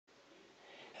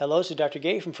Hello, this is Dr.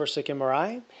 Gay from First Look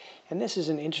MRI, and this is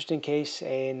an interesting case.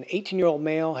 An 18-year-old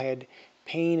male had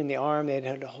pain in the arm. They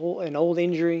had an old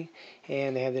injury,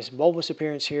 and they have this bulbous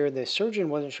appearance here. The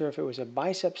surgeon wasn't sure if it was a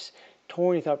biceps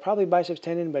torn. He thought probably biceps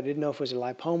tendon, but didn't know if it was a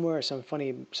lipoma or some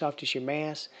funny soft tissue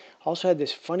mass. Also had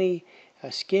this funny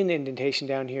skin indentation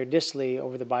down here distally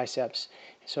over the biceps.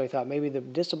 So he thought maybe the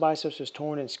distal biceps was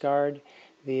torn and scarred.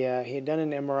 He had done an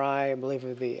MRI, I believe,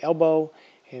 of the elbow,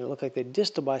 and it looked like the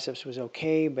distal biceps was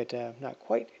okay, but not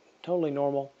quite totally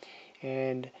normal.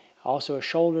 And also a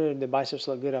shoulder, the biceps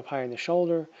looked good up higher in the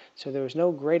shoulder, so there was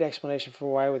no great explanation for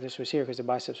why this was here because the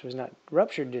biceps was not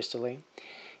ruptured distally.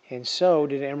 And so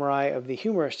did an MRI of the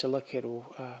humerus to look at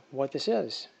what this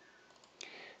is.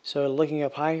 So looking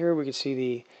up high here, we can see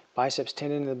the biceps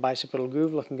tendon and the bicipital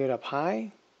groove looking good up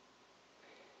high.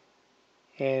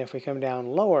 And if we come down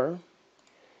lower,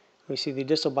 we see the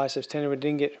distal biceps tendon. We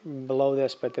didn't get below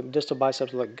this, but the distal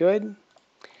biceps look good.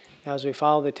 Now as we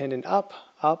follow the tendon up,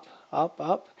 up, up,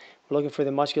 up, we're looking for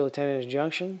the musculotendinous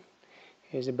junction.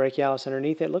 Here's the brachialis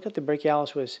underneath it. Look at the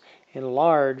brachialis was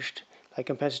enlarged, like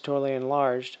compensatorily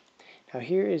enlarged. Now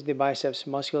here is the biceps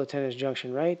musculotendinous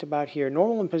junction right about here.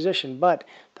 Normal in position, but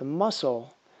the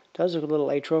muscle does look a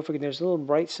little atrophic, and there's a little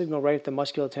bright signal right at the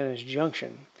musculotendinous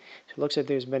junction. So it looks like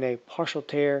there's been a partial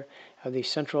tear of the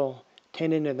central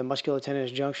tendon of the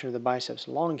musculotendinous junction of the biceps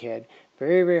long head.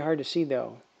 Very, very hard to see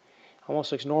though.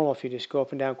 Almost looks normal if you just go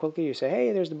up and down quickly. You say,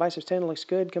 hey, there's the biceps tendon, looks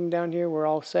good, coming down here, we're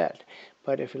all set.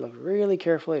 But if you look really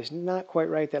carefully, it's not quite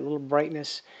right. That little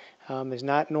brightness is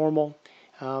not normal.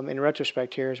 In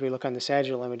retrospect here, as we look on the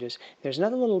sagittal images, there's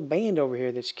another little band over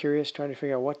here that's curious, trying to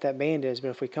figure out what that band is. But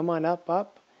if we come on up,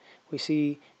 up, we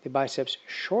see the biceps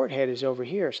short head is over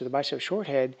here. So the biceps short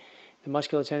head, the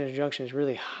musculotendinous junction is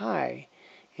really high.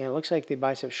 And it looks like the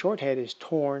biceps short head is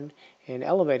torn and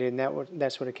elevated, and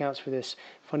that's what accounts for this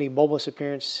funny bulbous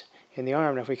appearance in the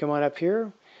arm. Now if we come on up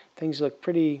here, things look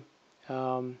pretty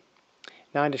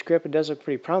nondescript. It does look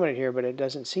pretty prominent here, but it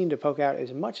doesn't seem to poke out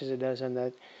as much as it does on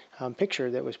that picture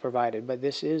that was provided. But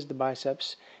this is the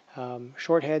biceps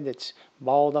short head that's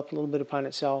balled up a little bit upon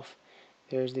itself.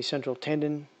 There's the central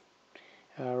tendon.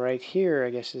 Right here, I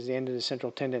guess, is the end of the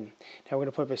central tendon. Now we're going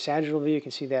to put up a sagittal view. You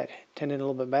can see that tendon a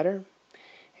little bit better.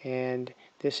 And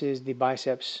this is the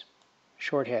biceps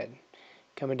short head.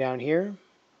 Coming down here,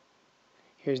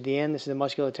 here's the end. This is the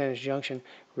musculotendinous junction.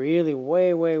 Really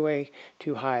way, way, way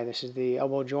too high. This is the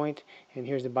elbow joint, and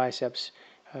here's the biceps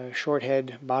short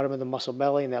head, bottom of the muscle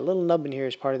belly, and that little nub in here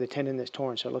is part of the tendon that's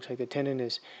torn. So it looks like the tendon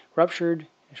is ruptured.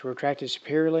 It's retracted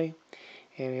superiorly,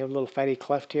 and we have a little fatty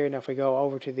cleft here. Now if we go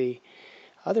over to the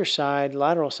other side,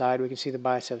 lateral side, we can see the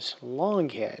biceps long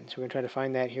head. So we're going to try to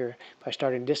find that here by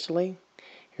starting distally.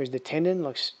 Here's the tendon,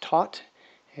 looks taut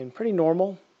and pretty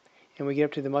normal. And we get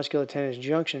up to the musculotendinous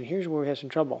junction. Here's where we have some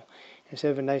trouble.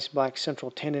 Instead of a nice black central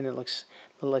tendon, it looks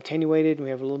a little attenuated. We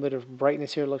have a little bit of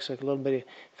brightness here. It looks like a little bit of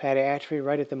fatty atrophy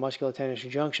right at the musculotendinous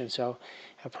junction. So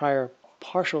a prior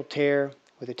partial tear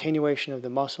with attenuation of the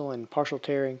muscle and partial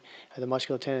tearing of the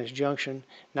musculotendinous junction,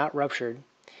 not ruptured.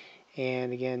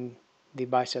 And again, the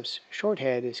biceps short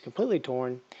head is completely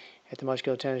torn at the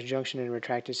musculotendinous junction and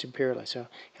retracted superiorly. So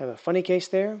kind of a funny case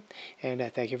there, and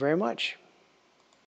thank you very much.